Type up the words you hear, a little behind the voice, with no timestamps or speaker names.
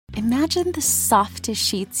Imagine the softest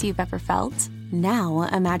sheets you've ever felt. Now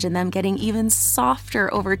imagine them getting even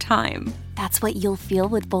softer over time. That's what you'll feel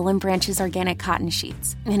with Boll & Branch's organic cotton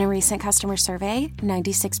sheets. In a recent customer survey,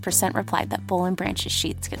 96% replied that Boll & Branch's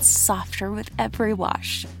sheets get softer with every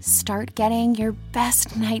wash. Start getting your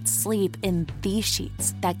best night's sleep in these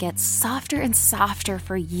sheets that get softer and softer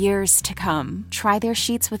for years to come. Try their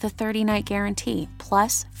sheets with a 30-night guarantee,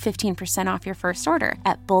 plus 15% off your first order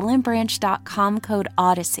at bollandbranch.com code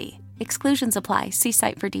Odyssey. Exclusions apply. See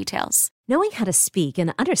site for details. Knowing how to speak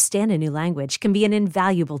and understand a new language can be an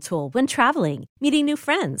invaluable tool when traveling, meeting new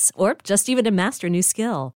friends, or just even to master a new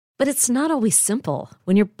skill. But it's not always simple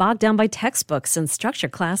when you're bogged down by textbooks and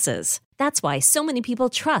structured classes. That's why so many people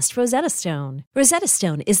trust Rosetta Stone. Rosetta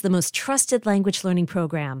Stone is the most trusted language learning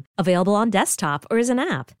program, available on desktop or as an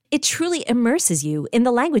app. It truly immerses you in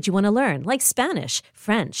the language you want to learn, like Spanish,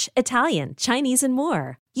 French, Italian, Chinese, and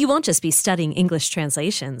more. You won't just be studying English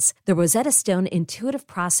translations. The Rosetta Stone intuitive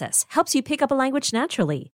process helps you pick up a language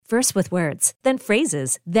naturally, first with words, then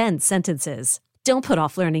phrases, then sentences. Don't put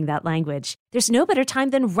off learning that language. There's no better time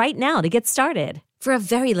than right now to get started. For a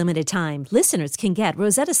very limited time, listeners can get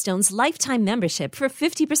Rosetta Stone's lifetime membership for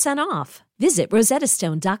 50% off. Visit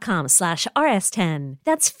rosettastone.com/rs10.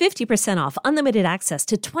 That's 50% off unlimited access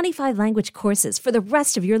to 25 language courses for the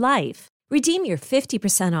rest of your life. Redeem your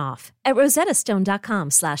 50% off at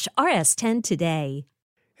rosettastone.com/rs10 today.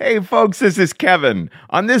 Hey folks, this is Kevin.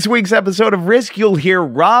 On this week's episode of Risk, you'll hear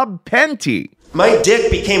Rob Penty. My dick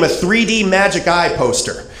became a 3D Magic Eye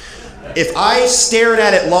poster. If I stared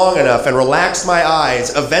at it long enough and relaxed my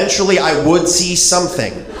eyes, eventually I would see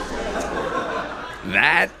something.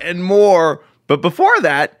 That and more. But before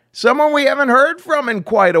that, someone we haven't heard from in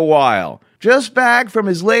quite a while. Just back from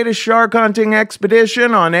his latest shark hunting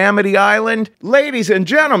expedition on Amity Island, ladies and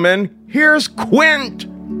gentlemen, here's Quint.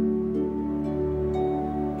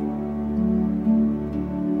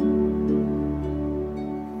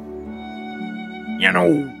 You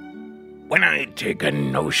know, when I take a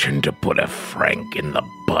notion to put a frank in the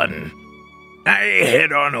bun, I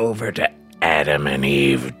head on over to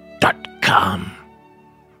AdamandEve.com.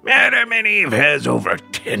 Adam and Eve has over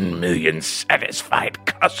 10 million satisfied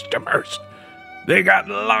customers. They got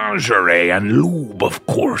lingerie and lube, of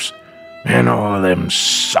course, and all them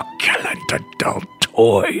succulent adult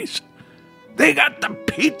toys. They got the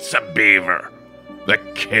Pizza Beaver, the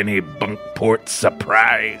Kenny Bunkport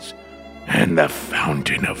Surprise, and the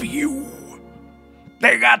Fountain of You.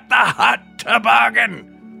 They got the Hot Toboggan,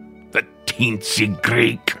 the Teensy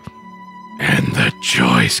Greek, and the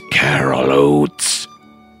Joyce Carol Oates.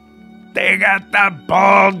 They got the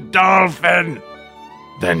Bald Dolphin,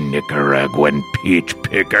 the Nicaraguan Peach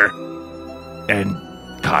Picker, and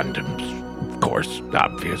condoms. Of course,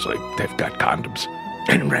 obviously, they've got condoms.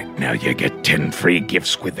 And right now you get 10 free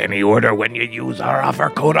gifts with any order when you use our offer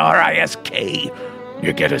code RISK.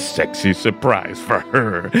 You get a sexy surprise for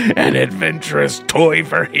her, an adventurous toy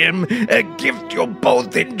for him, a gift you'll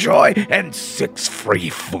both enjoy, and 6 free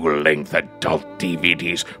full-length adult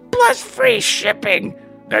DVDs, plus free shipping.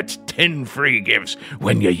 That's 10 free gifts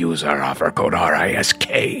when you use our offer code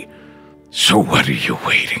RISK. So what are you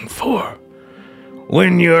waiting for?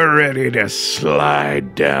 When you're ready to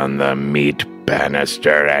slide down the meat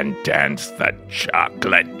banister and dance the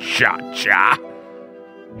chocolate cha-cha,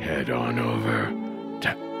 head on over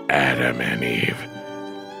to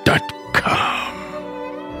AdamandEve.com.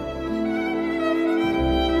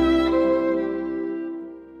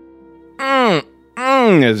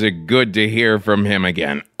 Is it good to hear from him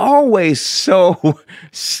again? Always so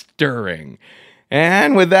stirring.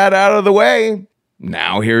 And with that out of the way,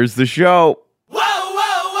 now here's the show.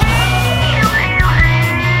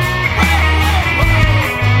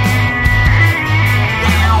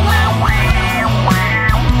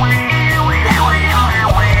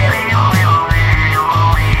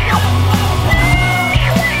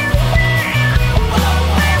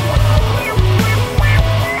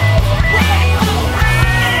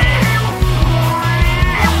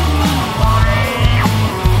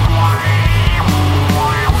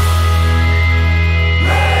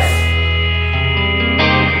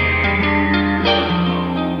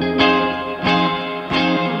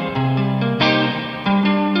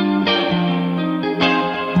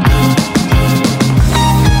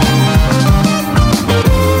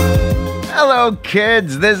 Hello,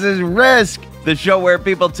 kids. This is Risk, the show where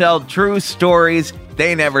people tell true stories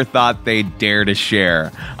they never thought they'd dare to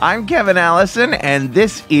share. I'm Kevin Allison, and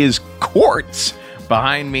this is Quartz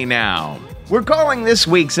behind me now. We're calling this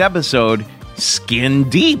week's episode Skin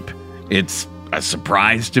Deep. It's a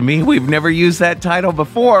surprise to me. We've never used that title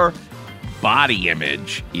before, body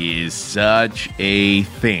image is such a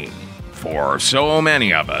thing for so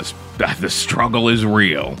many of us that the struggle is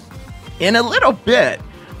real. In a little bit,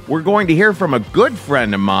 we're going to hear from a good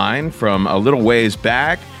friend of mine from a little ways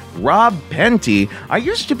back, Rob Penty. I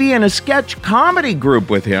used to be in a sketch comedy group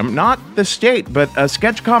with him, not The State, but a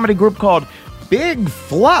sketch comedy group called Big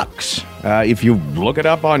Flux. If you look it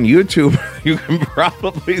up on YouTube, you can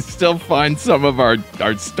probably still find some of our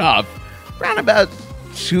stuff. Around about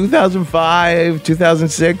 2005,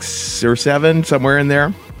 2006 or 7, somewhere in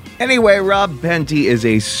there. Anyway, Rob Penty is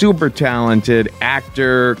a super talented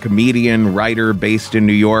actor, comedian, writer based in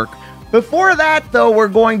New York. Before that, though, we're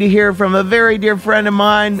going to hear from a very dear friend of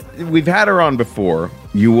mine. We've had her on before.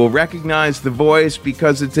 You will recognize the voice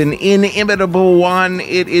because it's an inimitable one.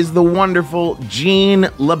 It is the wonderful Jean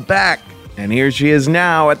LeBeck. And here she is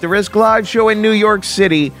now at the Risk Live show in New York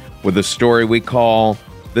City with a story we call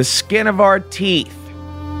The Skin of Our Teeth.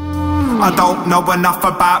 I don't know enough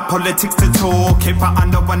about politics to talk it, but I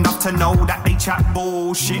know enough to know that they chat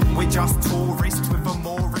bullshit. We're just tourists with a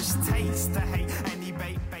Moorish taste to hate any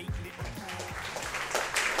bait.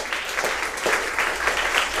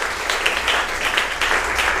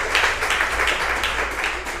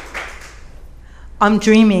 I'm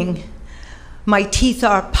dreaming. My teeth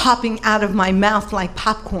are popping out of my mouth like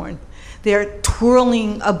popcorn. They're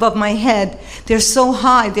twirling above my head. They're so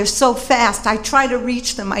high, they're so fast. I try to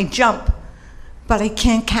reach them, I jump, but I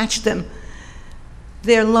can't catch them.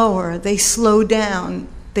 They're lower, they slow down,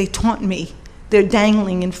 they taunt me. They're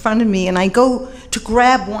dangling in front of me, and I go to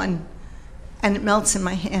grab one, and it melts in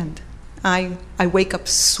my hand. I wake up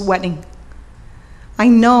sweating. I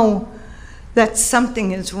know that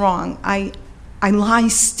something is wrong. I lie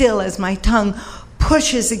still as my tongue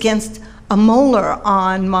pushes against a molar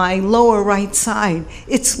on my lower right side.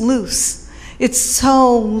 It's loose. It's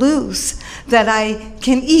so loose that I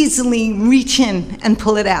can easily reach in and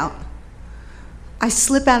pull it out. I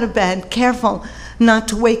slip out of bed, careful not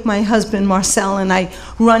to wake my husband, Marcel, and I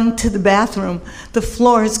run to the bathroom. The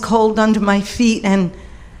floor is cold under my feet, and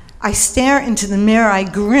I stare into the mirror. I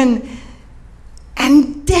grin,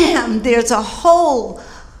 and damn, there's a hole,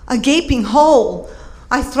 a gaping hole.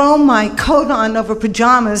 I throw my coat on over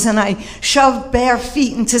pajamas, and I shove bare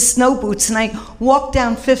feet into snow boots, and I walk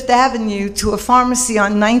down Fifth Avenue to a pharmacy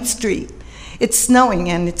on 9th Street. It's snowing,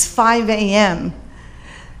 and it's 5 a.m.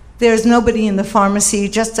 There's nobody in the pharmacy,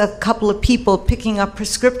 just a couple of people picking up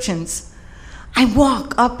prescriptions. I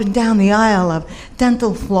walk up and down the aisle of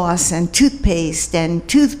dental floss and toothpaste and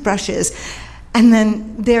toothbrushes, and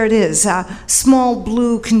then there it is, a small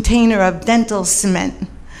blue container of dental cement.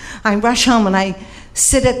 I rush home, and I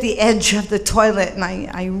sit at the edge of the toilet, and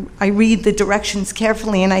I read the directions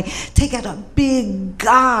carefully, and I take out a big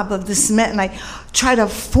gob of the cement, and I try to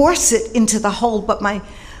force it into the hole, but my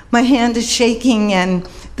hand is shaking, and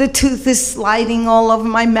the tooth is sliding all over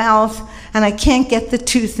my mouth, and I can't get the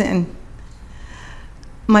tooth in.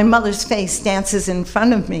 My mother's face dances in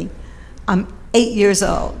front of me. I'm 8 years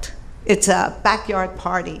old. It's a backyard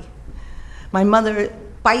party. My mother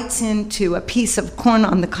bites into a piece of corn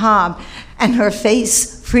on the cob, and her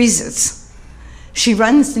face freezes. She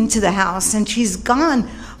runs into the house, and she's gone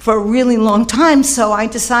for a really long time, so I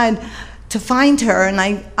decide to find her, and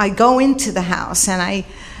I go into the house, and I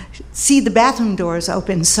see the bathroom doors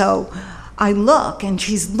open, so I look, and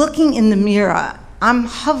she's looking in the mirror. I'm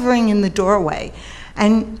hovering in the doorway,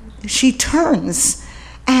 and she turns,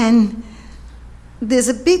 and there's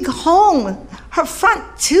a big hole. Her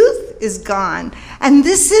front tooth is gone. And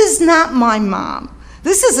this is not my mom.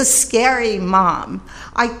 This is a scary mom.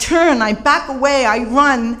 I turn, I back away, I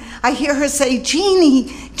run. I hear her say,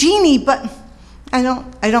 Jeannie, but I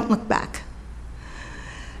don't look back.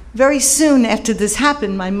 Very soon after this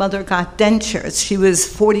happened, my mother got dentures. She was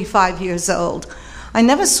 45 years old. I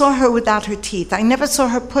never saw her without her teeth. I never saw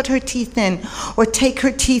her put her teeth in or take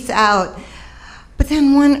her teeth out. But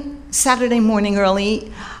then one Saturday morning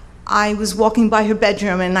early, I was walking by her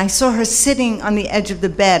bedroom, and I saw her sitting on the edge of the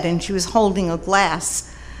bed, and she was holding a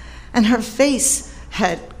glass, and her face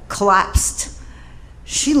had collapsed.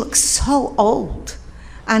 She looked so old.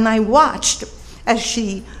 And I watched as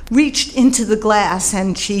she reached into the glass,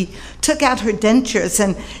 and she took out her dentures,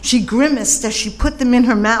 and she grimaced as she put them in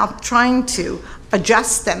her mouth, trying to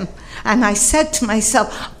adjust them. And I said to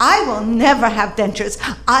myself, I will never have dentures.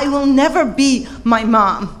 I will never be my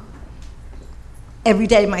mom. Every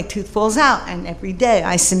day my tooth falls out, and every day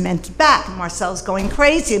I cement it back, and Marcel's going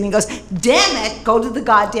crazy, and he goes, damn it, go to the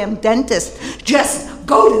goddamn dentist. Just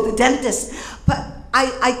go to the dentist. But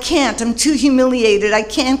I can't. I'm too humiliated. I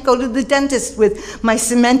can't go to the dentist with my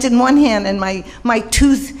cement in one hand and my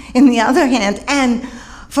tooth in the other hand. And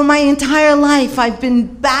For my entire life, I've been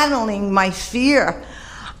battling my fear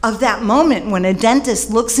of that moment when a dentist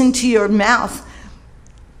looks into your mouth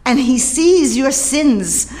and he sees your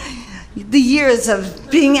sins, the years of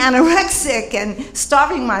being anorexic and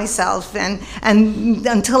starving myself and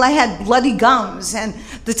until I had bloody gums, and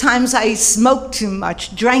the times I smoked too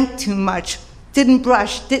much, drank too much, didn't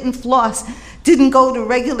brush, didn't floss, didn't go to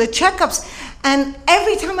regular checkups. And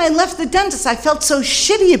every time I left the dentist, I felt so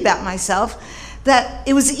shitty about myself that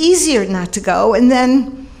it was easier not to go. And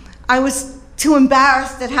then I was too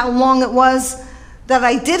embarrassed at how long it was that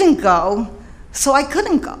I didn't go, so I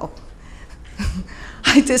couldn't go.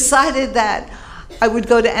 I decided that I would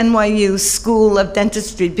go to NYU School of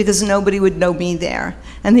Dentistry because nobody would know me there.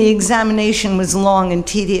 And the examination was long and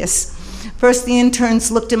tedious. First, the interns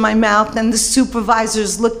looked in my mouth, then the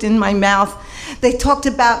supervisors looked in my mouth. They talked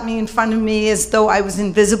about me in front of me as though I was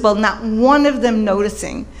invisible, not one of them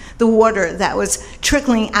noticing the water that was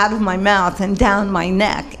trickling out of my mouth and down my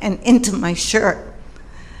neck and into my shirt.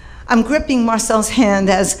 I'm gripping Marcel's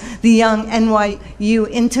hand as the young NYU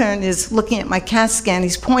intern is looking at my CAT scan.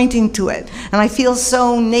 He's pointing to it, and I feel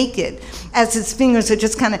so naked as his fingers are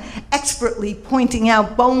just kind of expertly pointing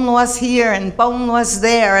out bone loss here and bone loss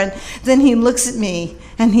there. And then he looks at me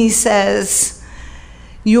and he says,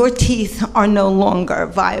 "Your teeth are no longer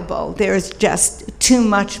viable. There's just too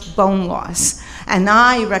much bone loss. And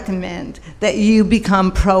I recommend that you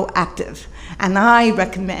become proactive. And I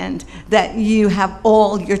recommend that you have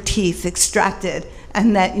all your teeth extracted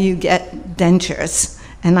and that you get dentures."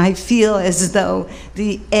 And I feel as though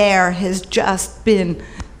the air has just been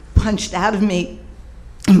punched out of me.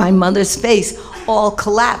 My mother's face all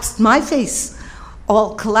collapsed. My face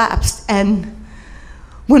all collapsed. And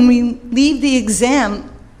when we leave the exam,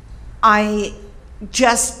 I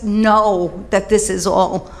just know that this is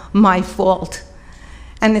all my fault.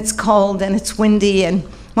 And it's cold and it's windy, and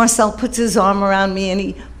Marcel puts his arm around me and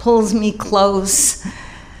he pulls me close,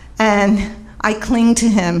 and I cling to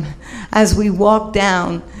him as we walk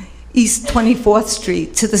down East 24th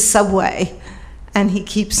Street to the subway, and he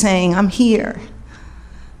keeps saying, "I'm here,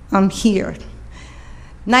 I'm here."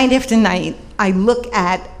 Night after night, I look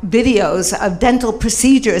at videos of dental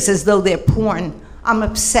procedures as though they're porn. I'm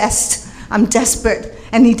obsessed, I'm desperate.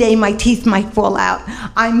 Any day my teeth might fall out.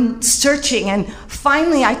 I'm searching, and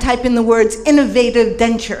finally I type in the words innovative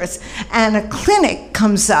dentures, and a clinic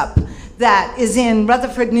comes up that is in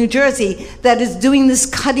Rutherford, New Jersey, that is doing this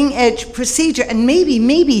cutting edge procedure, and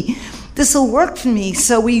maybe this will work for me.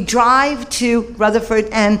 So we drive to Rutherford,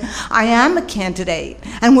 and I am a candidate,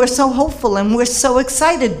 and we're so hopeful and we're so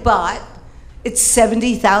excited, but it's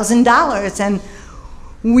 $70,000, and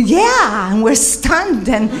yeah, and we're stunned,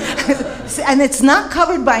 and it's not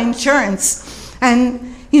covered by insurance.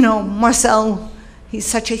 And you know, Marcel, he's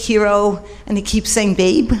such a hero, and he keeps saying,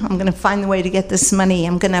 "Babe, I'm gonna find a way to get this money.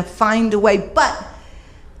 I'm gonna find a way." But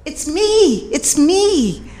it's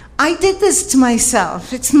me. I did this to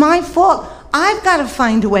myself. It's my fault. I've got to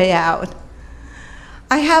find a way out.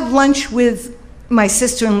 I have lunch with my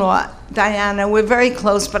sister-in-law, Diana. We're very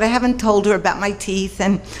close, but I haven't told her about my teeth.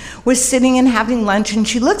 And we're sitting and having lunch, and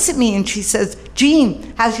she looks at me and she says,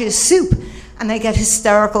 "Jean, how's your soup?" And I get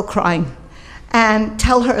hysterical crying and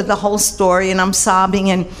tell her the whole story, and I'm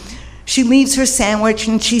sobbing. And she leaves her sandwich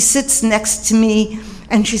and she sits next to me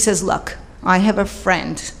and she says, "Look, I have a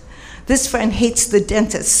friend. This friend hates the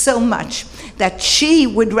dentist so much that she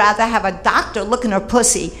would rather have a doctor look in her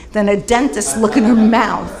pussy than a dentist look in her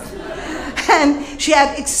mouth." And she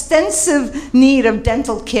had extensive need of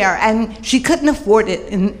dental care, and she couldn't afford it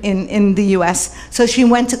in the US. So she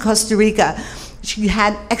went to Costa Rica. She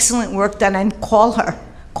had excellent work done, and call her.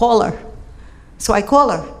 So I call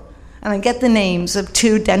her, and I get the names of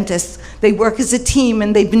 2 dentists. They work as a team,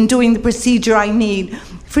 and they've been doing the procedure I need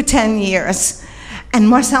for 10 years. And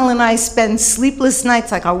Marcel and I spend sleepless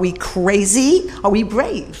nights like, are we crazy? Are we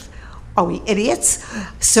brave? Are we idiots?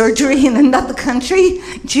 Surgery in another country?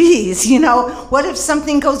 Geez, you know, what if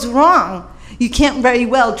something goes wrong? You can't very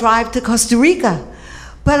well drive to Costa Rica.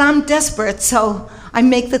 But I'm desperate, so I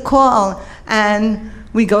make the call, and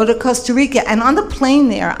we go to Costa Rica. And on the plane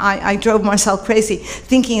there, I drove Marcel crazy,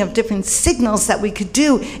 thinking of different signals that we could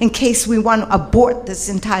do in case we want to abort this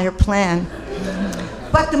entire plan.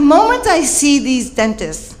 But the moment I see these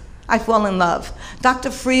dentists, I fall in love.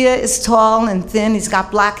 Dr. Freya is tall and thin. He's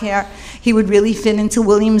got black hair. He would really fit into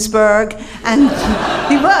Williamsburg, and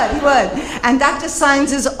he would. And Dr.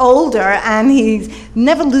 Sines is older, and he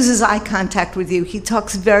never loses eye contact with you. He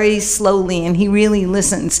talks very slowly, and he really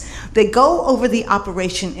listens. They go over the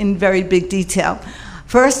operation in very big detail.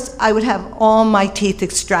 First, I would have all my teeth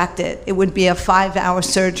extracted. It would be a 5-hour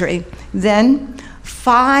surgery. Then,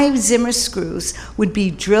 5 Zimmer screws would be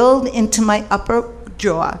drilled into my upper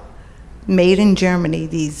jaw, made in Germany,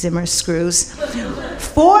 these Zimmer screws.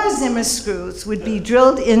 4 Zimmer screws would be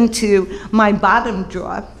drilled into my bottom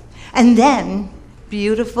jaw, and then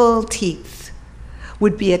beautiful teeth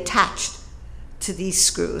would be attached to these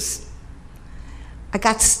screws. I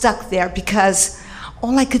got stuck there because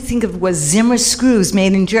all I could think of was Zimmer screws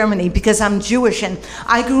made in Germany, because I'm Jewish and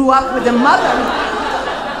I grew up with a mother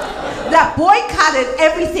that boycotted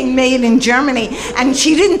everything made in Germany, and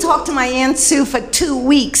she didn't talk to my Aunt Sue for 2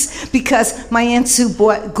 weeks because my Aunt Sue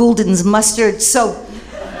bought Gulden's mustard, so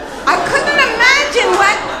I couldn't imagine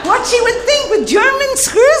what she would think with German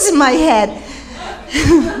screws in my head.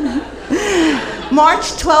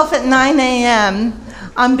 March 12th at 9 a.m.,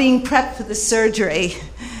 I'm being prepped for the surgery.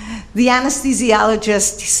 The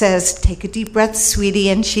anesthesiologist says, "Take a deep breath, sweetie,"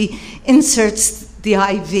 and she inserts the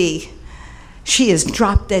IV. She is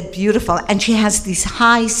drop dead beautiful, and she has these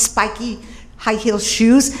high, spiky, high-heel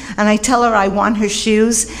shoes, and I tell her I want her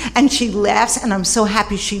shoes, and she laughs, and I'm so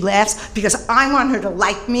happy she laughs because I want her to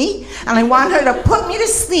like me, and I want her to put me to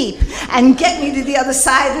sleep and get me to the other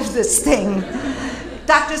side of this thing.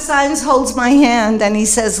 Dr. Sines holds my hand, and he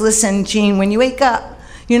says, "Listen, Jean, when you wake up,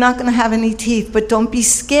 you're not going to have any teeth, but don't be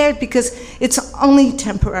scared because it's only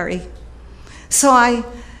temporary." So I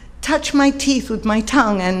touch my teeth with my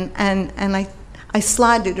tongue, and I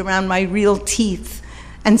slide it around my real teeth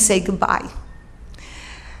and say goodbye.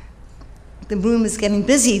 The room is getting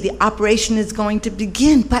busy. The operation is going to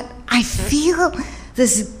begin, but I feel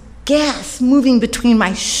this gas moving between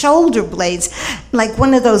my shoulder blades like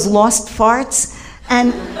one of those lost farts,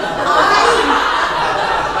 and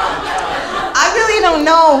I really don't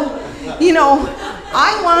know,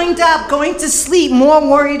 I wind up going to sleep more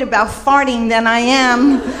worried about farting than I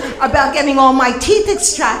am about getting all my teeth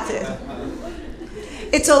extracted.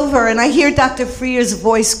 It's over, and I hear Dr. Freer's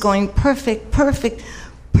voice going, "Perfect, perfect,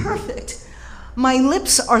 perfect." My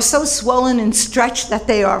lips are so swollen and stretched that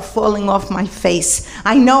they are falling off my face.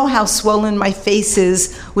 I know how swollen my face is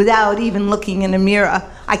without even looking in a mirror.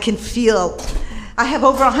 I can feel. I have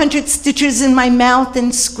over 100 stitches in my mouth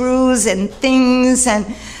and screws and things, and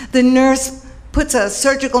the nurse puts a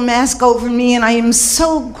surgical mask over me, and I am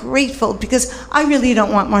so grateful because I really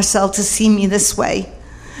don't want Marcel to see me this way.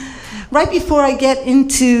 Right before I get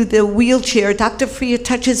into the wheelchair, Dr. Freer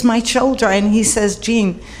touches my shoulder and he says,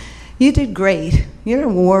 "Jean, you did great. You're a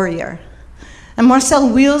warrior." And Marcel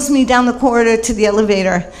wheels me down the corridor to the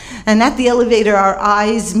elevator, and at the elevator our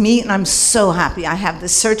eyes meet, and I'm so happy I have the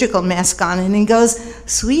surgical mask on, and he goes,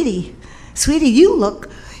 Sweetie, you look,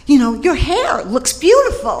 your hair looks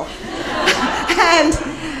beautiful." And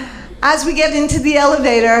as we get into the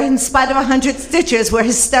elevator, in spite of 100 stitches, we're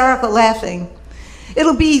hysterical laughing.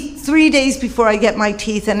 It'll be 3 days before I get my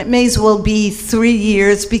teeth, and it may as well be 3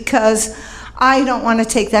 years, because I don't want to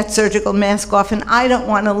take that surgical mask off, and I don't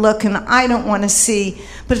want to look, and I don't want to see.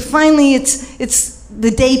 But finally, it's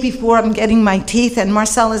the day before I'm getting my teeth, and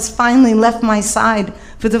Marcel has finally left my side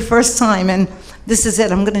for the first time, and this is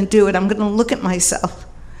it. I'm going to do it. I'm going to look at myself.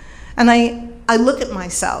 And I look at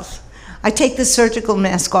myself. I take the surgical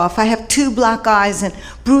mask off. I have 2 black eyes and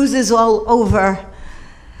bruises all over.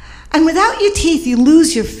 And without your teeth, you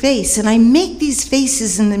lose your face. And I make these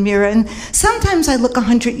faces in the mirror. And sometimes I look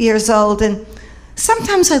 100 years old. And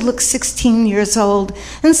sometimes I look 16 years old.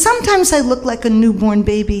 And sometimes I look like a newborn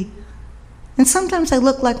baby. And sometimes I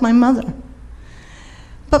look like my mother.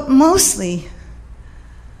 But mostly,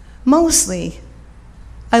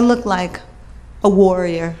 I look like a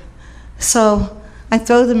warrior. So I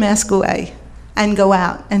throw the mask away and go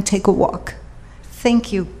out and take a walk.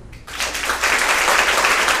 Thank you.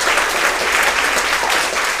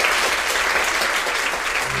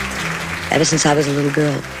 Ever since I was a little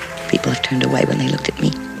girl, people have turned away when they looked at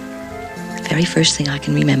me. The very first thing I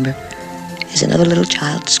can remember is another little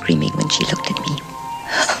child screaming when she looked at me.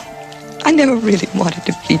 I never really wanted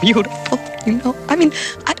to be beautiful,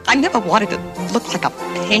 I never wanted to look like a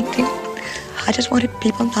painting. I just wanted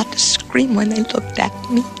people not to scream when they looked at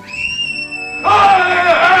me.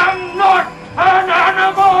 I am not an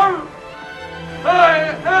animal!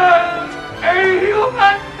 I am a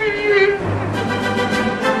human being!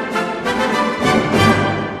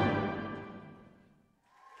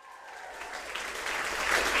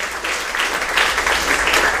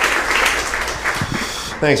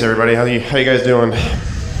 Thanks, everybody. How you guys doing?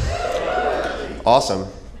 Awesome.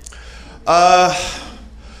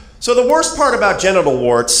 So the worst part about genital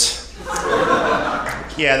warts,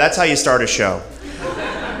 yeah, that's how you start a show.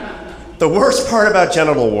 The worst part about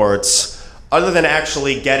genital warts, other than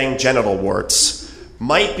actually getting genital warts,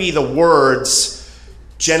 might be the words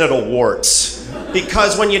genital warts.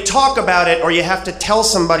 Because when you talk about it or you have to tell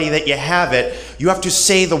somebody that you have it, you have to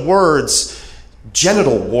say the words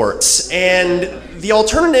genital warts. And the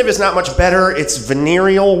alternative is not much better. It's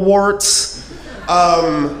venereal warts.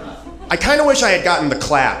 I kind of wish I had gotten the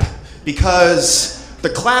clap, because the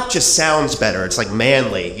clap just sounds better. It's like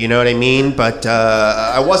manly, you know what I mean? But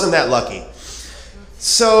I wasn't that lucky.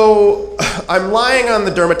 So I'm lying on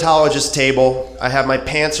the dermatologist's table. I have my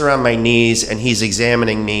pants around my knees, and he's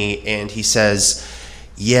examining me, and he says,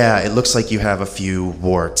 yeah, it looks like you have a few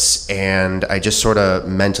warts. And I just sort of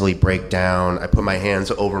mentally break down. I put my hands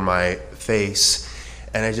over my face,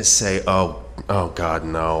 and I just say, oh God,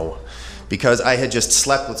 no. Because I had just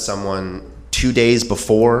slept with someone 2 days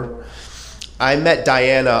before. I met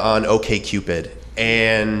Diana on OkCupid.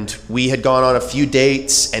 And we had gone on a few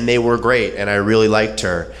dates, and they were great, and I really liked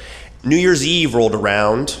her. New Year's Eve rolled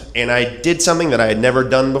around, and I did something that I had never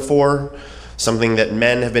done before, something that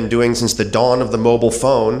men have been doing since the dawn of the mobile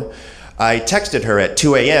phone. I texted her at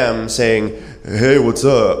 2 a.m. saying, hey, what's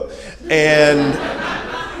up? And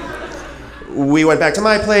we went back to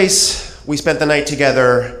my place, we spent the night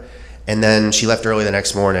together, and then she left early the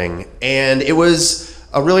next morning. And it was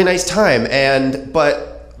a really nice time, but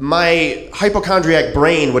my hypochondriac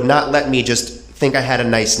brain would not let me just think I had a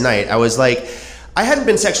nice night. I was like, I hadn't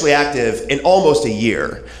been sexually active in almost a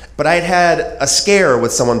year, but I'd had a scare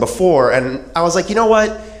with someone before, and I was like, you know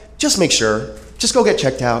what? Just make sure. Just go get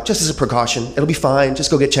checked out, just as a precaution. It'll be fine. Just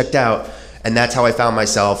go get checked out. And that's how I found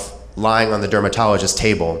myself lying on the dermatologist's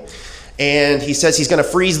table. And he says he's going to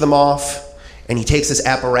freeze them off, and he takes this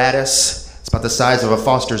apparatus. It's about the size of a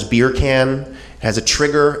Foster's beer can. It has a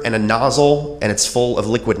trigger and a nozzle, and it's full of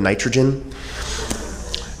liquid nitrogen.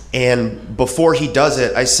 And before he does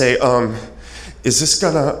it, I say, is this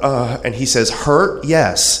gonna, and he says, hurt?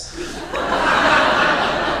 Yes.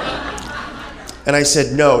 And I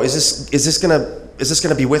said, no, is this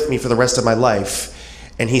gonna be with me for the rest of my life?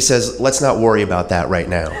 And he says, let's not worry about that right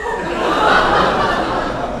now.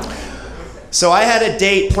 So I had a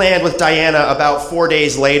date planned with Diana about 4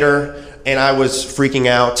 days later, and I was freaking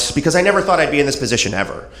out because I never thought I'd be in this position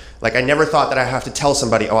ever. Like, I never thought that I'd have to tell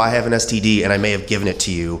somebody, oh, I have an STD and I may have given it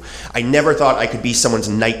to you. I never thought I could be someone's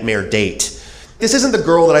nightmare date. This isn't the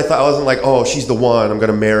girl that I thought. I wasn't like, oh, she's the one, I'm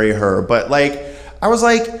gonna marry her. But like, I was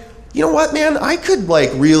like, you know what, man? I could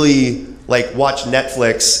like really like watch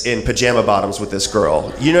Netflix in pajama bottoms with this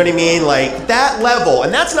girl. You know what I mean? Like that level,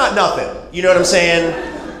 and that's not nothing. You know what I'm saying?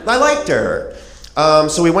 I liked her.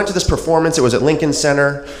 So we went to this performance. It was at Lincoln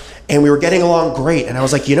Center. And we were getting along great. And I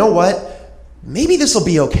was like, you know what? Maybe this will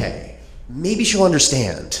be okay. Maybe she'll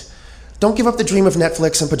understand. Don't give up the dream of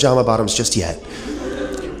Netflix and pajama bottoms just yet.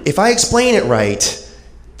 If I explain it right,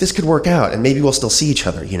 this could work out and maybe we'll still see each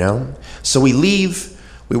other, you know? So we leave,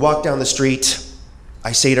 we walk down the street.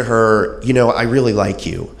 I say to her, you know, I really like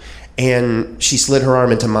you. And she slid her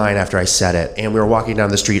arm into mine after I said it. And we were walking down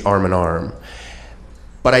the street arm in arm.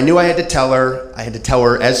 But I knew I had to tell her. I had to tell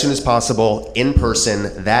her as soon as possible, in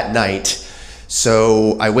person, that night.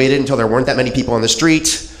 So I waited until there weren't that many people on the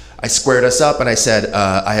street. I squared us up and I said,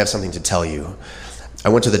 I have something to tell you. I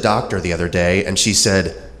went to the doctor the other day and she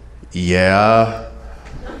said, yeah.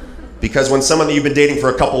 Because when someone that you've been dating for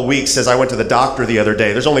a couple weeks says, I went to the doctor the other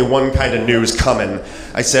day, there's only one kind of news coming.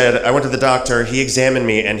 I said, I went to the doctor, he examined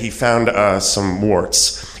me and he found some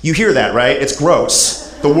warts. You hear that, right? It's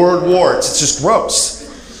gross. The word warts, it's just gross.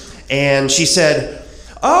 And she said,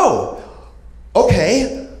 oh,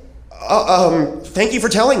 okay, thank you for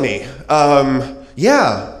telling me.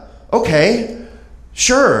 Yeah, okay,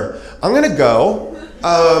 sure, I'm gonna go.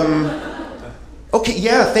 Okay,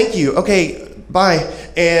 yeah, thank you, okay, bye.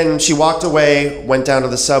 And she walked away, went down to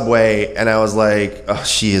the subway, and I was like, oh,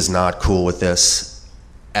 she is not cool with this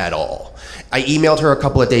at all. I emailed her a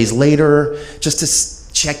couple of days later just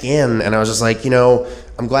to check in, and I was just like, you know,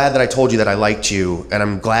 I'm glad that I told you that I liked you, and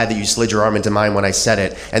I'm glad that you slid your arm into mine when I said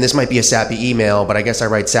it. And this might be a sappy email, but I guess I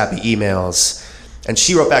write sappy emails. And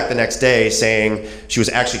she wrote back the next day saying she was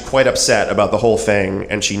actually quite upset about the whole thing,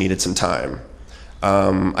 and she needed some time.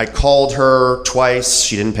 I called her twice,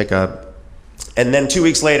 she didn't pick up. And then 2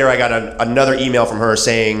 weeks later, I got another email from her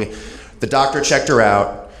saying the doctor checked her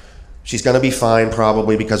out. She's gonna be fine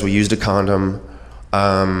probably because we used a condom,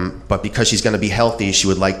 but because she's gonna be healthy, she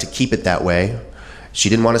would like to keep it that way. She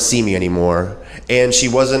didn't want to see me anymore, and she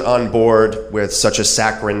wasn't on board with such a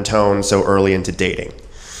saccharine tone so early into dating.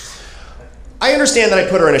 I understand that I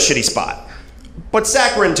put her in a shitty spot, but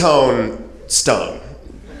saccharine tone stung.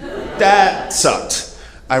 That sucked.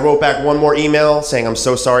 I wrote back one more email saying I'm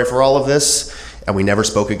so sorry for all of this, and we never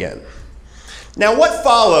spoke again. Now, what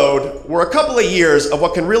followed were a couple of years of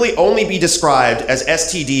what can really only be described as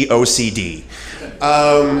STD OCD.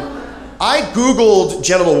 I Googled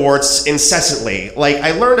genital warts incessantly. Like,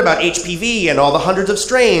 I learned about HPV and all the hundreds of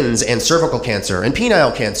strains, and cervical cancer, and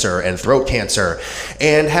penile cancer, and throat cancer,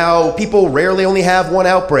 and how people rarely only have one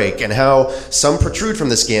outbreak, and how some protrude from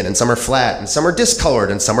the skin, and some are flat, and some are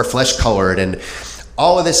discolored, and some are flesh-colored, and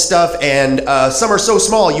all of this stuff, and some are so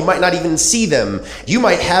small you might not even see them. You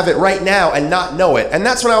might have it right now and not know it. And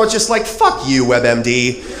that's when I was just like, fuck you,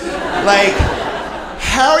 WebMD. Like,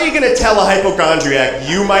 how are you going to tell a hypochondriac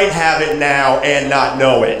you might have it now and not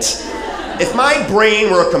know it? If my brain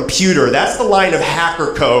were a computer, that's the line of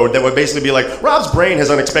hacker code that would basically be like, Rob's brain has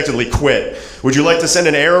unexpectedly quit. Would you like to send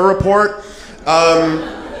an error report?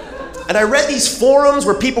 And I read these forums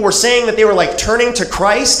where people were saying that they were like turning to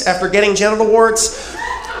Christ after getting genital warts.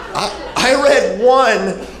 I read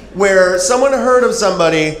one where someone heard of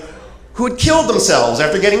somebody who had killed themselves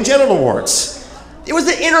after getting genital warts. It was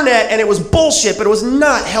the internet and it was bullshit, but it was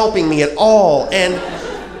not helping me at all. And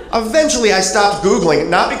eventually I stopped Googling,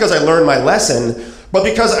 not because I learned my lesson, but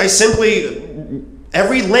because I simply,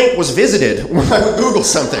 every link was visited when I would Google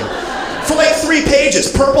something. For like 3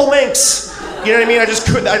 pages, purple links. You know what I mean?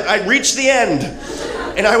 I reached the end.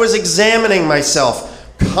 And I was examining myself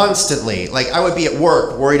constantly. Like, I would be at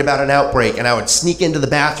work worried about an outbreak, and I would sneak into the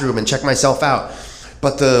bathroom and check myself out.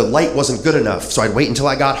 But the light wasn't good enough, so I'd wait until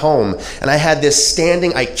I got home. And I had this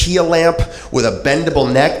standing IKEA lamp with a bendable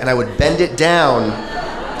neck, and I would bend it down,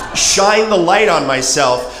 shine the light on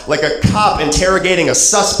myself like a cop interrogating a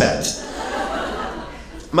suspect.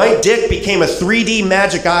 My dick became a 3D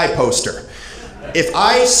Magic Eye poster. If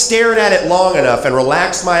I stared at it long enough and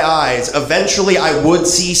relaxed my eyes, eventually I would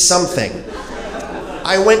see something.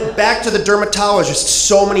 I went back to the dermatologist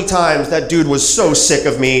so many times. That dude was so sick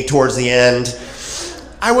of me towards the end.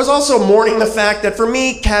 I was also mourning the fact that for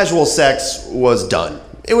me, casual sex was done.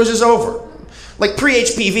 It was just over. Like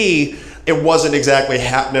pre-HPV, it wasn't exactly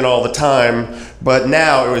happening all the time, but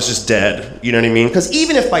now it was just dead. You know what I mean? Because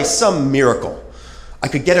even if by some miracle I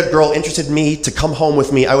could get a girl interested in me to come home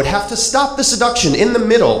with me, I would have to stop the seduction in the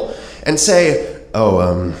middle and say,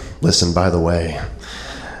 listen, by the way,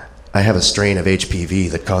 I have a strain of HPV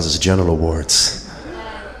that causes genital warts.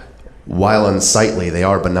 While unsightly, they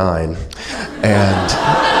are benign. And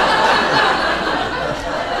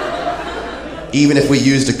even if we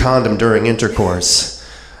used a condom during intercourse,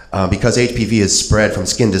 because HPV is spread from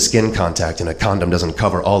skin to skin contact and a condom doesn't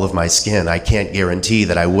cover all of my skin, I can't guarantee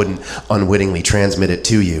that I wouldn't unwittingly transmit it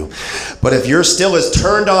to you. But if you're still as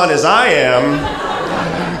turned on as I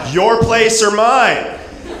am, your place or mine.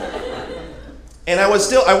 And I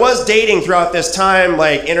was dating throughout this time,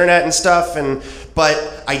 like internet and stuff,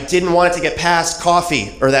 but I didn't want it to get past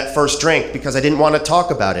coffee or that first drink because I didn't want to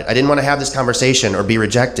talk about it. I didn't want to have this conversation or be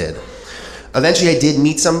rejected. Eventually I did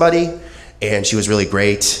meet somebody, and she was really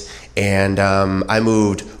great, and I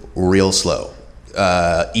moved real slow.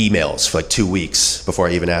 Emails for like 2 weeks before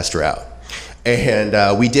I even asked her out.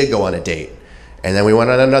 And we did go on a date, and then we went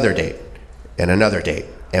on another date, and another date.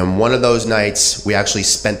 And one of those nights, we actually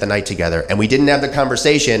spent the night together, and we didn't have the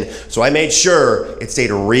conversation, so I made sure it stayed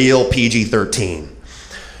real PG-13.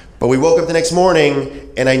 But we woke up the next morning,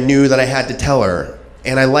 and I knew that I had to tell her,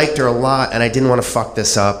 and I liked her a lot, and I didn't want to fuck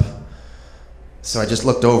this up. So I just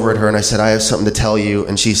looked over at her and I said, I have something to tell you.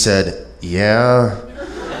 And she said, yeah?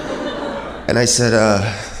 And I said, I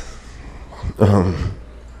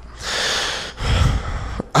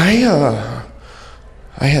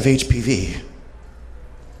have HPV.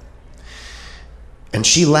 And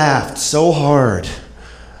she laughed so hard.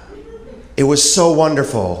 It was so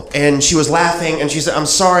wonderful. And she was laughing and she said, I'm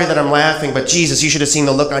sorry that I'm laughing, but Jesus, you should have seen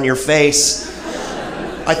the look on your face.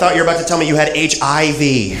 I thought you were about to tell me you had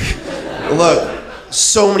HIV. Look,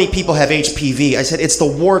 so many people have HPV. I said, it's the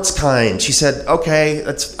warts kind. She said, okay,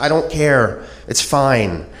 I don't care. It's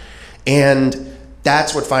fine. And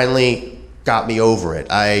that's what finally got me over it.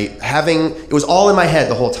 It was all in my head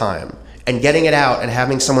the whole time. And getting it out and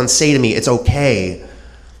having someone say to me, it's okay,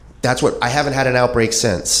 I haven't had an outbreak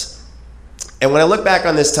since. And when I look back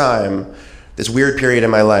on this time, this weird period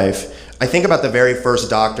in my life, I think about the very first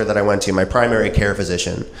doctor that I went to, my primary care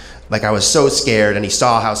physician. Like, I was so scared, and he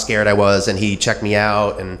saw how scared I was, and he checked me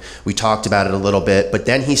out, and we talked about it a little bit. But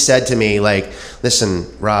then he said to me, like, listen,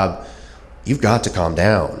 Rob, you've got to calm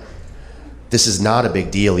down. This is not a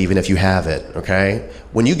big deal, even if you have it, okay?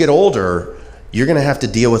 When you get older, you're gonna have to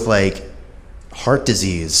deal with, like, heart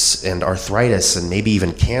disease and arthritis and maybe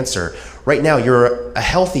even cancer. Right now, you're a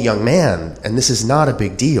healthy young man, and this is not a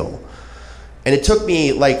big deal. And it took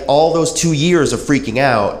me, like, all those 2 years of freaking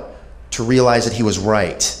out to realize that he was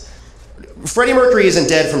right. Freddie Mercury isn't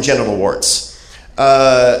dead from genital warts.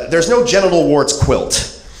 There's no genital warts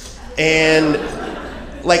quilt. And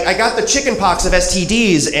like, I got the chicken pox of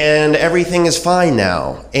STDs and everything is fine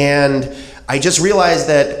now. And I just realized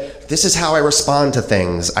that this is how I respond to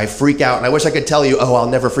things. I freak out, and I wish I could tell you, oh, I'll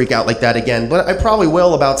never freak out like that again. But I probably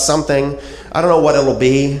will about something. I don't know what it'll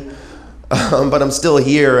be, but I'm still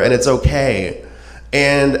here, and it's okay.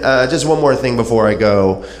 And just one more thing before I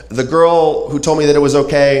go. The girl who told me that it was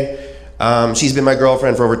okay, she's been my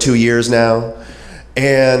girlfriend for over 2 years now.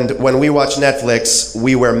 And when we watch Netflix,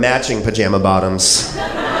 we wear matching pajama bottoms.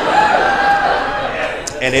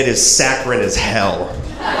 And it is saccharine as hell.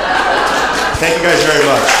 Thank you guys very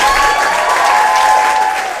much.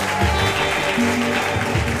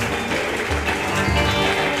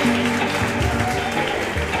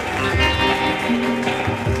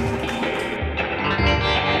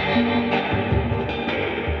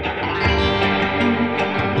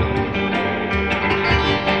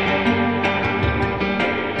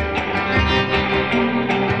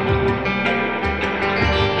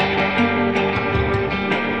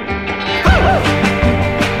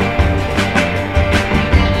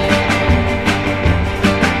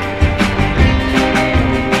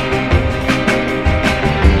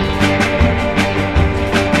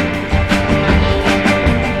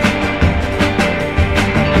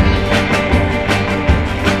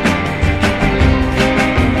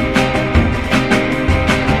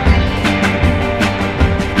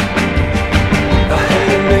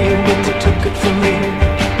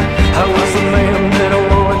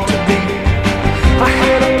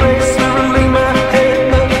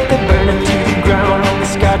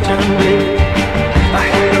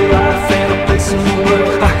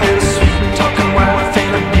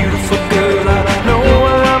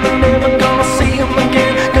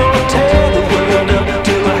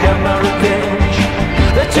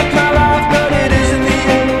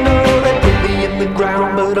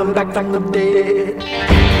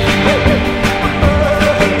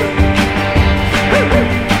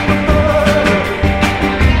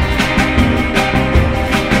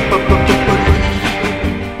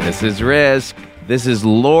 This is Risk. This is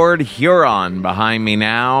Lord Huron behind me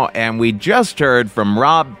now, and we just heard from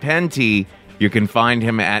Rob Penty. You can find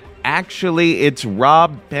him at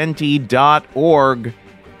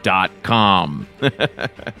actuallyitsrobpenty.org.com.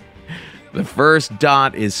 The first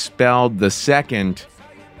dot is spelled, the second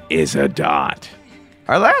is a dot.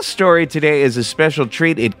 Our last story today is a special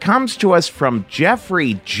treat. It comes to us from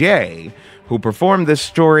Jeffrey J., who performed this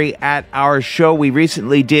story at our show we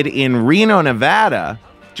recently did in Reno, Nevada.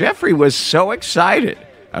 Jeffrey was so excited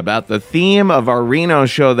about the theme of our Reno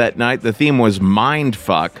show that night, the theme was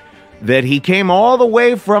Mindfuck, that he came all the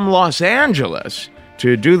way from Los Angeles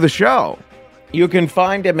to do the show. You can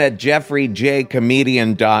find him at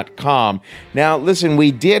jeffreyjcomedian.com. Now, listen,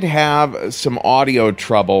 we did have some audio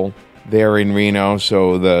trouble there in Reno,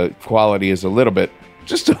 so the quality is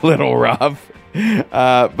just a little rough.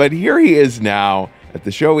 But here he is now at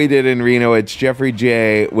the show we did in Reno. It's Jeffrey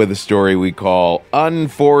J. with a story we call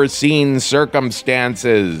Unforeseen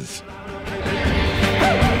Circumstances.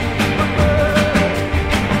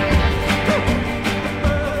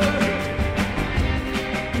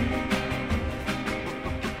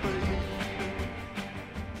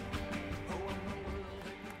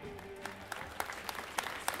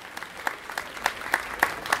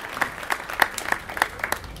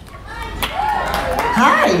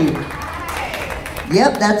 Hi.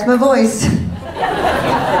 Yep, that's my voice.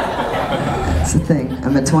 That's the thing.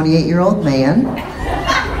 I'm a 28-year-old man.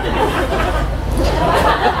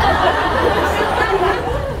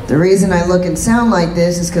 The reason I look and sound like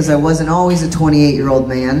this is because I wasn't always a 28-year-old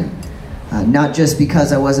man. Not just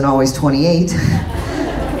because I wasn't always 28,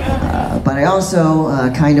 but I also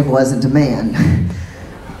kind of wasn't a man.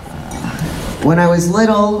 When I was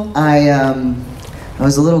little, I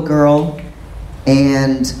was a little girl,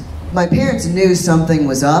 and my parents knew something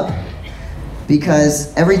was up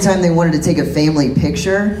because every time they wanted to take a family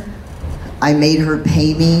picture, I made her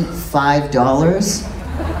pay me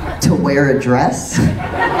 $5 to wear a dress.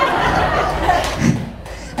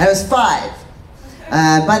 I was 5.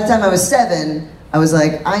 By the time I was 7, I was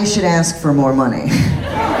like, I should ask for more money.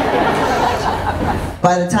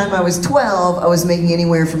 By the time I was 12, I was making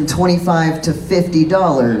anywhere from $25 to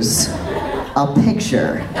 $50 a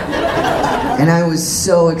picture. And I was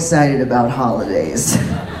so excited about holidays.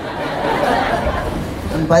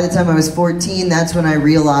 And by the time I was 14, that's when I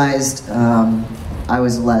realized I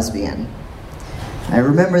was a lesbian. I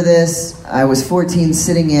remember this. I was 14,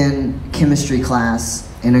 sitting in chemistry class,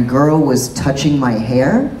 and a girl was touching my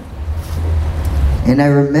hair. And I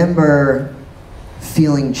remember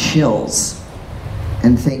feeling chills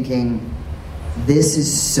and thinking, this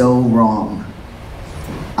is so wrong.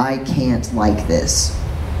 I can't like this.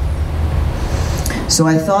 So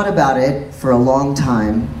I thought about it for a long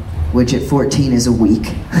time, which at 14 is a week.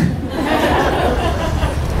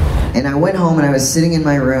 And I went home and I was sitting in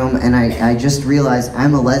my room and I just realized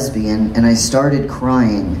I'm a lesbian, and I started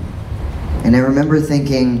crying. And I remember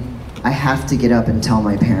thinking, I have to get up and tell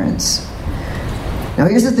my parents. Now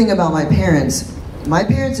here's the thing about my parents. My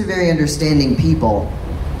parents are very understanding people.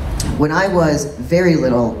 When I was very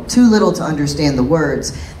little, too little to understand the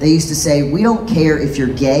words, they used to say, we don't care if you're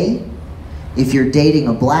gay, if you're dating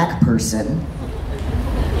a black person,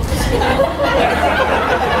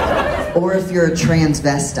 or if you're a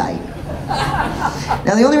transvestite.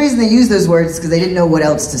 Now the only reason they used those words is because they didn't know what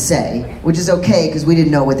else to say, which is okay because we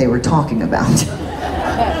didn't know what they were talking about.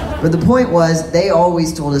 But the point was, they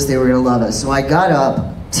always told us they were going to love us. So I got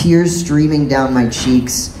up, tears streaming down my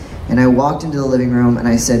cheeks, and I walked into the living room and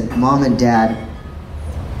I said, Mom and Dad,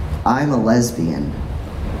 I'm a lesbian.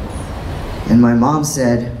 And my mom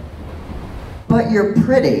said, but you're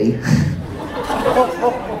pretty.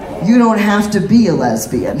 You don't have to be a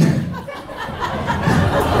lesbian.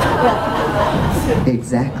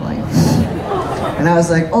 Exactly. And I was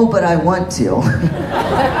like, oh, but I want to.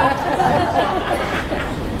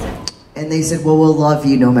 And they said, well, we'll love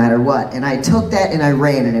you no matter what. And I took that and I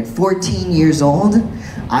ran. And at 14 years old,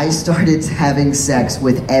 I started having sex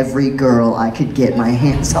with every girl I could get my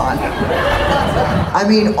hands on. I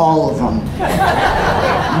mean, all of them.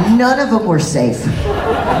 None of them were safe.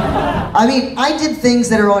 I mean, I did things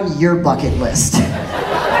that are on your bucket list.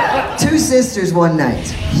 2 sisters one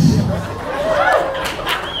night.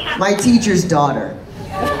 My teacher's daughter.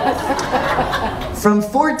 From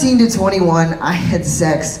 14 to 21, I had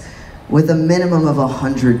sex with a minimum of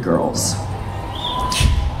 100 girls.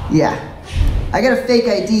 Yeah. I got a fake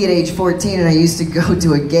ID at age 14, and I used to go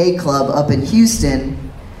to a gay club up in Houston,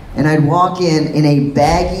 and I'd walk in a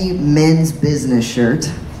baggy men's business shirt,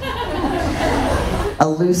 a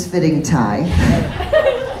loose-fitting tie,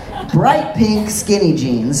 bright pink skinny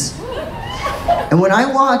jeans, and when I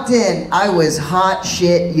walked in, I was hot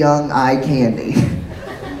shit young eye candy.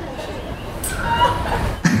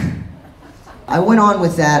 I went on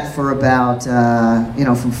with that for about,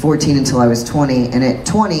 from 14 until I was 20, and at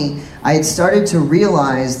 20, I had started to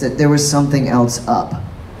realize that there was something else up.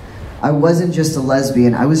 I wasn't just a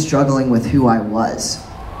lesbian, I was struggling with who I was.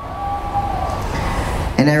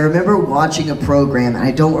 And I remember watching a program, and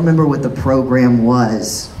I don't remember what the program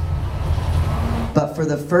was, but for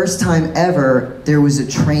the first time ever, there was a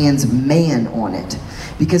trans man on it.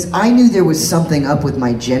 Because I knew there was something up with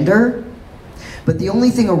my gender, but the only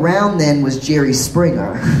thing around then was Jerry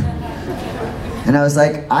Springer. And I was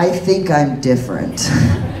like, I think I'm different,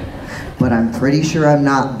 but I'm pretty sure I'm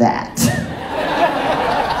not that.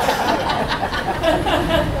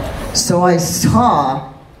 So I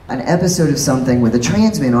saw an episode of something with a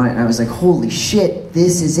trans man on it, and I was like, holy shit,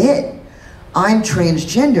 this is it. I'm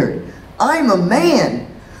transgendered. I'm a man.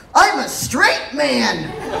 I'm a straight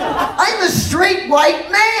man. I'm a straight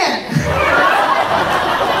white man.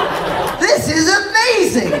 This is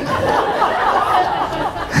amazing.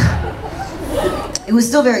 It was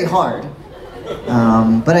still very hard.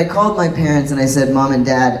 But I called my parents and I said, Mom and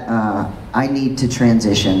Dad, I need to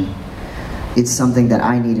transition. It's something that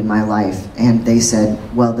I need in my life. And they said,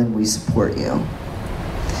 well, then we support you.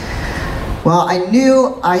 Well, I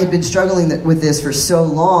knew I had been struggling with this for so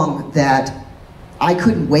long that I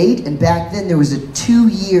couldn't wait, and back then there was a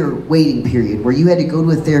 2-year waiting period where you had to go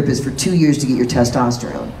to a therapist for 2 years to get your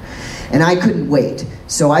testosterone. And I couldn't wait.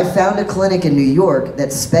 So I found a clinic in New York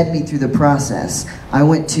that sped me through the process. I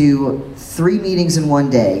went to 3 meetings in one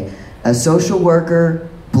day, a social worker,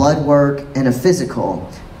 blood work, and a physical.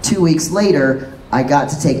 2 weeks later, I got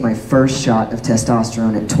to take my first shot of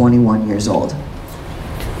testosterone at 21 years old.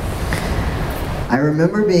 I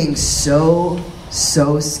remember being so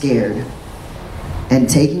scared and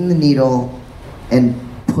taking the needle and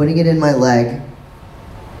putting it in my leg,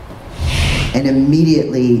 and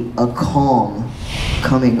immediately a calm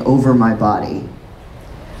coming over my body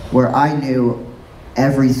where I knew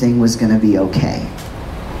everything was going to be okay.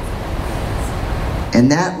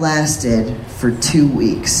 And that lasted for 2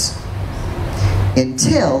 weeks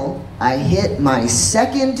until I hit my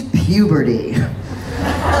second puberty.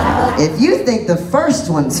 If you think the first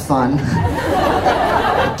one's fun,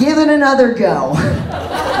 give it another go.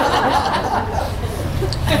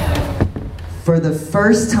 For the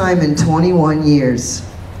first time in 21 years,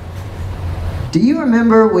 do you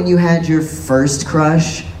remember when you had your first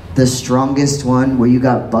crush, the strongest one, where you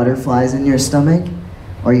got butterflies in your stomach,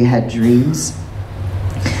 or you had dreams?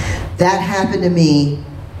 That happened to me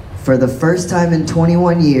for the first time in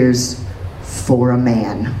 21 years for a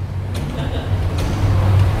man.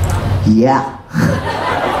 Yeah.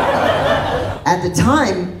 At the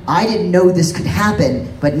time, I didn't know this could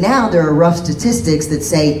happen, but now there are rough statistics that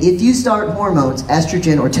say if you start hormones,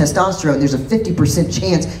 estrogen or testosterone, there's a 50%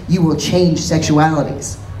 chance you will change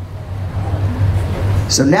sexualities.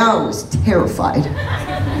 So now I was terrified,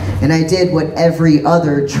 and I did what every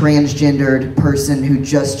other transgendered person who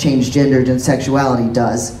just changed gender and sexuality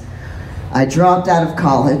does. I dropped out of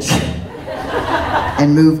college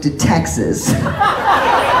and moved to Texas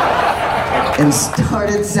and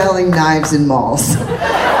started selling knives in malls.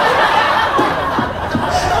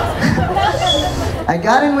 I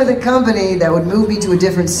got in with a company that would move me to a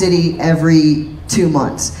different city every 2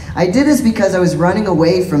 months. I did this because I was running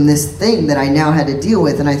away from this thing that I now had to deal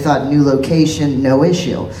with, and I thought, new location, no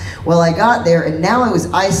issue. Well, I got there, and now I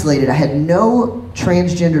was isolated. I had no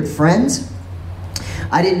transgendered friends.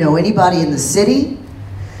 I didn't know anybody in the city,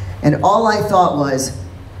 and all I thought was,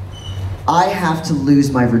 I have to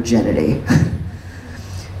lose my virginity.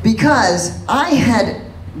 Because I had,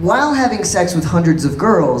 while having sex with hundreds of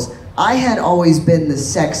girls, I had always been the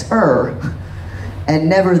sex-er and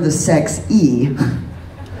never the sex-e,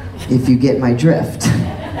 if you get my drift.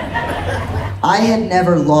 I had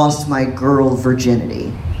never lost my girl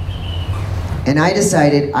virginity. And I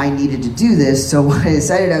decided I needed to do this, so what I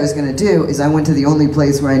decided I was going to do is I went to the only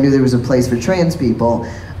place where I knew there was a place for trans people.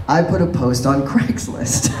 I put a post on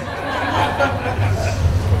Craigslist.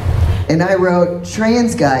 And I wrote,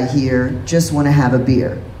 trans guy here, just want to have a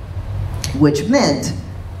beer. Which meant,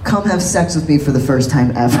 come have sex with me for the first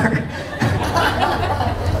time ever.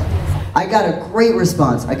 I got a great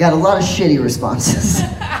response. I got a lot of shitty responses.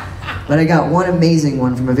 But I got one amazing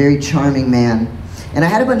one from a very charming man. And I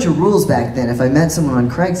had a bunch of rules back then. If I met someone on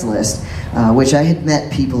Craigslist, which I had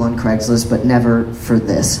met people on Craigslist, but never for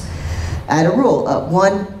this. I had a rule.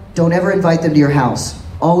 One, don't ever invite them to your house.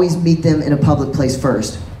 Always meet them in a public place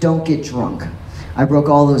first. Don't get drunk. I broke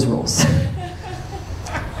all those rules.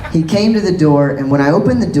 He came to the door, and when I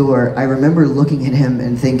opened the door, I remember looking at him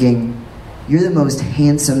and thinking, you're the most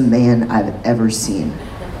handsome man I've ever seen.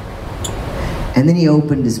 And then he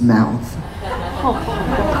opened his mouth.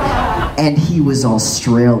 And he was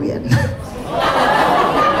Australian.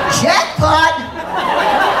 Jackpot!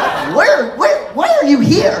 Why are you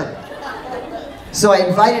here? So I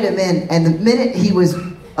invited him in, and the minute he was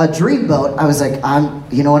a dreamboat, I was like,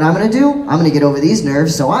 you know what I'm gonna do? I'm gonna get over these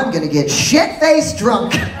nerves, so I'm gonna get shit-faced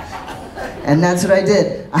drunk. And that's what I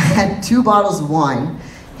did. I had 2 bottles of wine.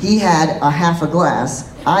 He had a half a glass.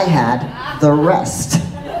 I had the rest.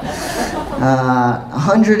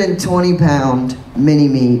 120-pound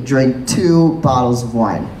mini-me drank 2 bottles of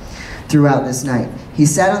wine throughout this night. He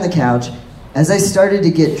sat on the couch. As I started to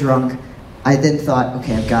get drunk, I then thought,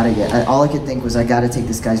 okay, all I could think was, I gotta take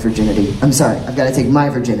this guy's virginity. I'm sorry, I've gotta take my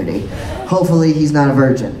virginity. Hopefully he's not a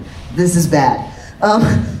virgin. This is bad.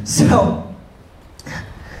 So,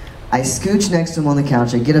 I scooch next to him on the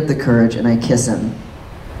couch, I get up the courage, and I kiss him.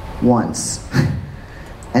 Once.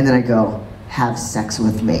 And then I go, have sex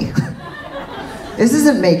with me. This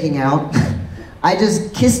isn't making out. I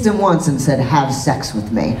just kissed him once and said, have sex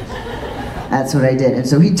with me. That's what I did. And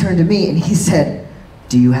so he turned to me and he said,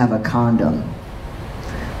 do you have a condom?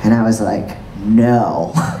 And I was like,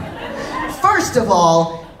 no. First of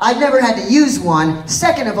all, I've never had to use one.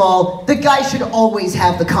 Second of all, the guy should always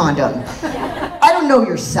have the condom. I don't know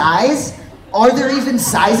your size. Are there even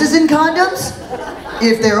sizes in condoms?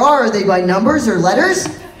 If there are they by numbers or letters?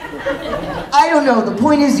 I don't know. The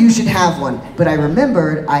point is you should have one. But I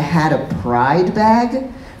remembered I had a Pride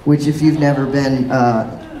bag, which if you've never been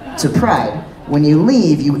to Pride, when you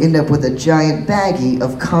leave, you end up with a giant baggie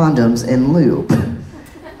of condoms and lube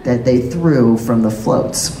that they threw from the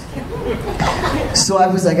floats. So I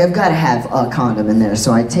was like, I've got to have a condom in there.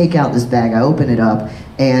 So I take out this bag, I open it up,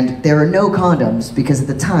 and there are no condoms because at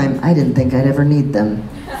the time, I didn't think I'd ever need them.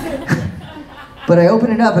 But I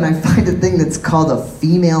open it up and I find a thing that's called a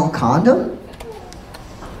female condom.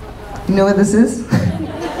 You know what this is?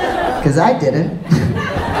 Because I didn't.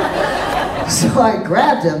 So I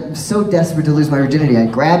grabbed him, I'm so desperate to lose my virginity. I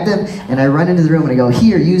grabbed him and I run into the room and I go,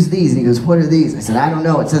 here, use these. And he goes, what are these? I said, I don't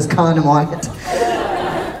know, it says condom on it.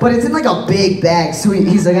 But it's in like a big bag, so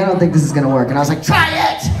he's like, I don't think this is gonna work. And I was like, try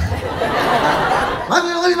it! I'm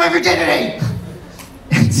gonna lose my virginity!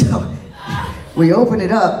 And so we open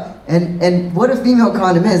it up, and what a female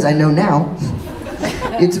condom is, I know now.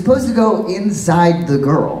 It's supposed to go inside the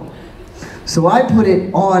girl. So I put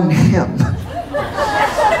it on him.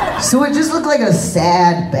 So it just looked like a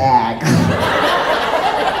sad bag.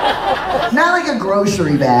 Not like a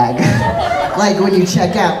grocery bag, like when you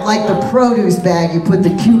check out, like the produce bag you put the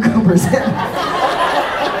cucumbers in.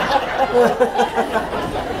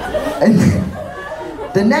 And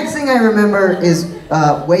the next thing I remember is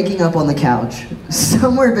waking up on the couch,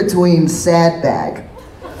 somewhere between sad bag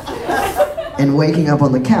and waking up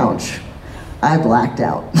on the couch. I blacked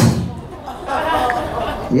out.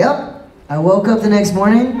 Yep, I woke up the next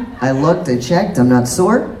morning, I looked, I checked, I'm not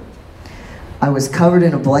sore. I was covered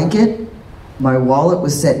in a blanket, my wallet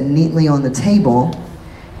was set neatly on the table,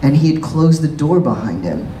 and he had closed the door behind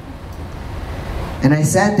him. And I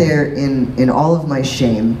sat there in all of my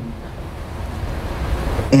shame,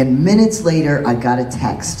 and minutes later I got a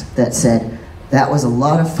text that said, "That was a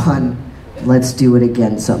lot of fun, let's do it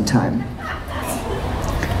again sometime."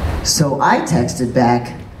 So I texted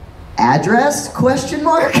back, "Address, question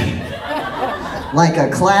mark?" Like a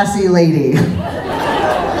classy lady.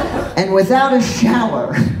 And without a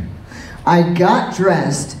shower, I got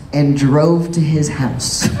dressed and drove to his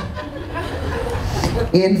house.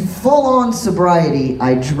 In full-on sobriety,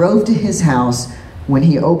 I drove to his house. When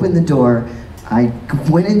he opened the door, I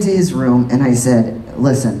went into his room and I said,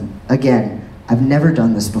 "Listen, again, I've never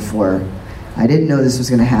done this before. I didn't know this was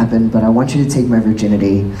going to happen, but I want you to take my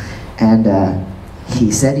virginity." And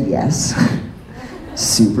he said yes.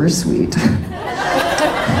 Super sweet.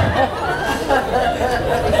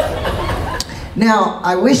 Now,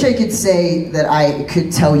 I wish I could say that I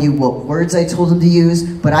could tell you what words I told him to use,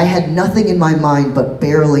 but I had nothing in my mind but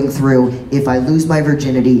barreling through, if I lose my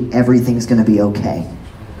virginity, everything's going to be okay.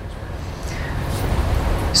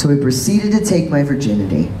 So he proceeded to take my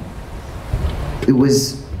virginity. It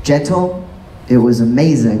was gentle. It was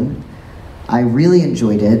amazing. I really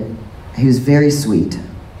enjoyed it. He was very sweet.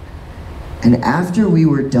 And after we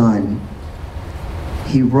were done,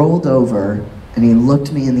 he rolled over and he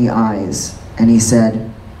looked me in the eyes and he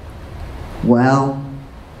said, "Well,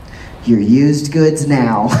 you're used goods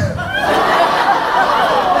now."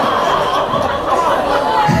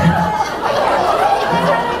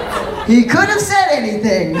 He could have said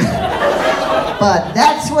anything, but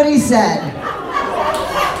that's what he said.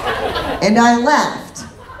 And I laughed.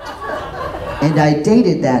 And I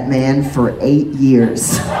dated that man for 8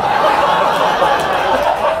 years.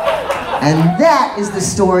 And that is the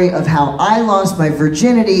story of how I lost my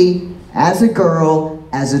virginity as a girl,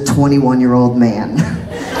 as a 21-year-old man.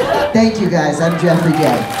 Thank you guys, I'm Jeffrey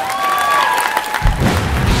Gay.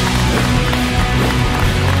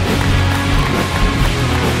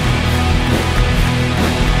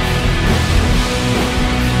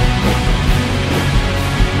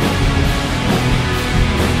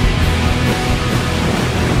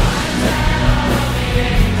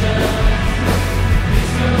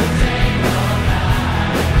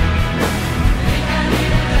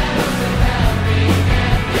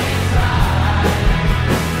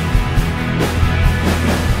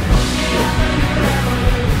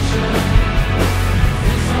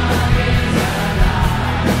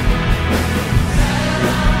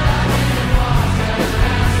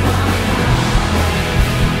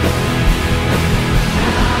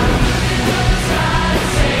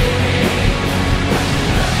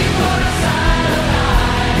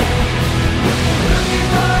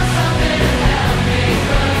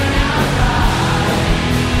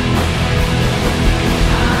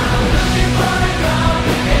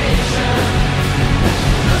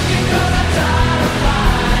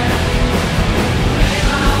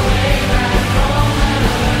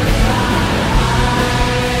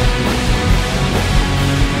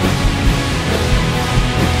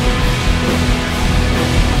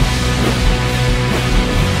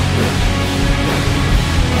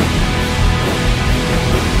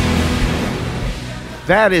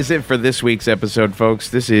 That is it for this week's episode, folks.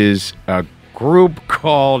 This is a group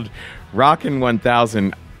called Rockin'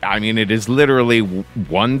 1000. I mean, it is literally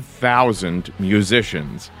 1,000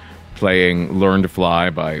 musicians playing Learn to Fly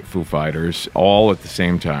by Foo Fighters all at the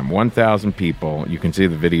same time. 1,000 people. You can see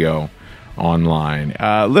the video online.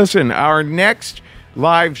 Listen, our next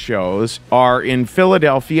live shows are in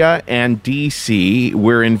Philadelphia and D.C.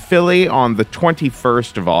 We're in Philly on the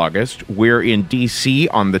 21st of August. We're in D.C.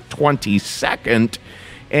 on the 22nd.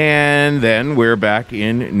 And then we're back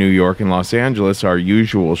in New York and Los Angeles, our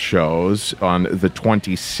usual shows, on the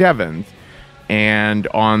 27th. And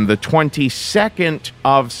on the 22nd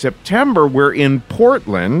of September, we're in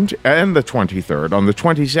Portland, and the 23rd. On the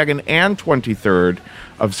 22nd and 23rd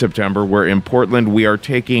of September, we're in Portland. We are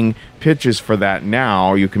taking pitches for that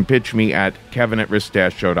now. You can pitch me at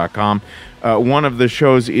kevin@risk-show.com. One of the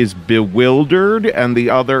shows is Bewildered, and the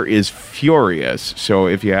other is Furious. So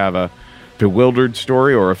if you have a bewildered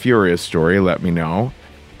story or a furious story, let me know.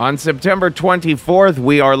 On September 24th,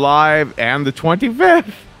 we are live, and the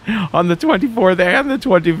 25th. On the 24th and the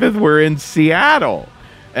 25th, we're in Seattle.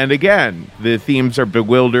 And again, the themes are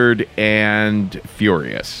bewildered and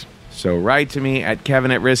furious. So write to me at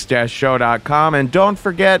kevin@risk-show.com. And don't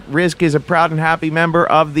forget, Risk is a proud and happy member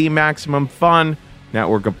of the Maximum Fun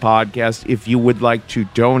network of podcasts. If you would like to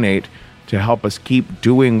donate to help us keep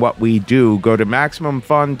doing what we do, go to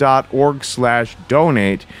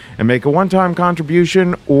MaximumFun.org/donate and make a one-time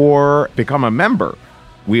contribution or become a member.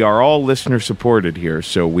 We are all listener supported here,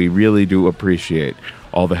 so we really do appreciate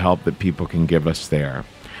all the help that people can give us there.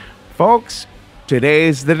 Folks,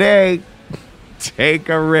 today's the day. Take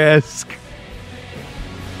a risk.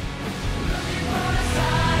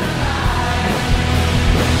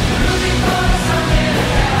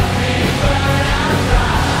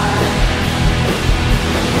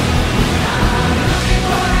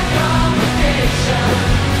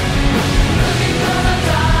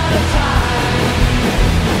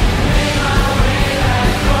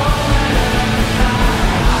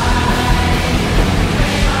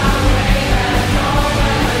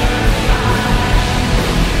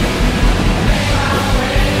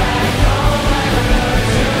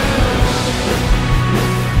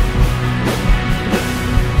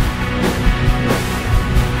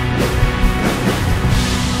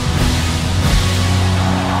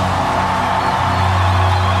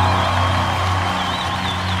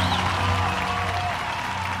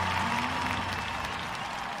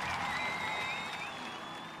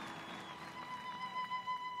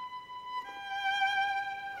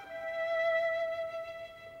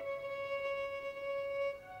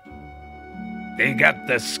 They got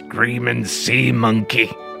the screaming sea monkey,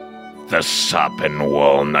 the sopping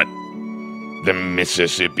walnut, the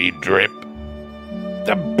Mississippi drip,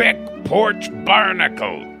 the Beck porch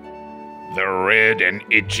barnacle, the red and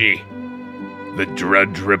itchy, the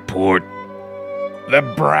Drudge Report, the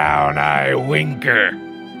brown eye winker,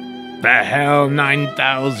 the Hell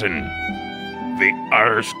 9000, the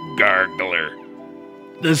Arse Gargler,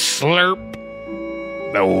 the Slurp,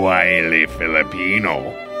 the Wily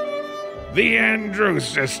Filipino, the Andrew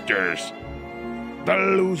Sisters, the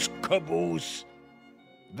Loose Caboose,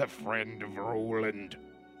 the Friend of Roland,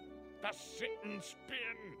 the Sit and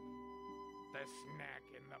Spin, the Snack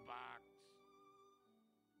in the Box.